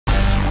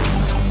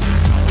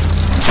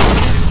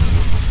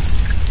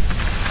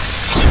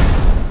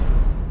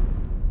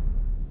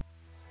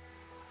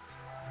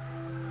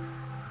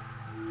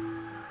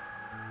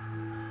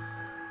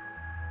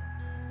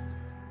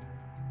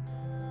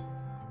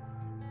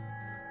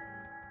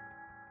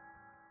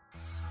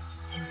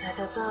Inside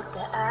the book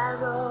that I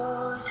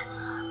wrote,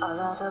 all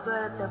of the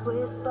words that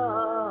we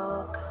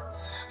spoke,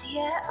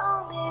 yet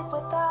only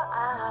with our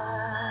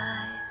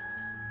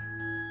eyes.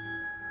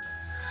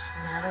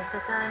 Now is the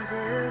time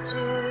to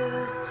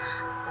choose.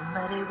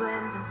 Somebody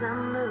wins and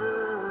some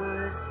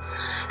lose.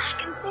 I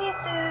can see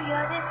through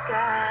your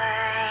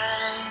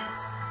disguise.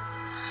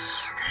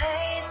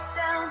 Lay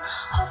down,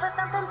 hope for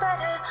something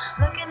better.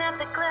 Looking at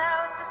the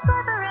clouds, the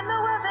sliver in the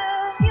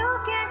weather. You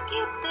can't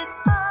keep this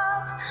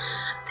up.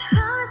 The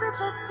lies are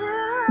just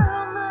too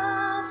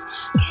much.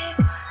 Kick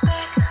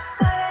back,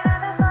 start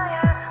another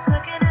fire.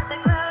 Looking at the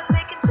clouds,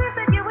 making shapes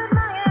that you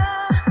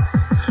admire.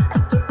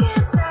 Like you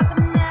can't stop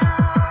them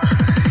now,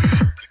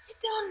 'cause you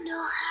don't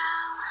know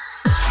how.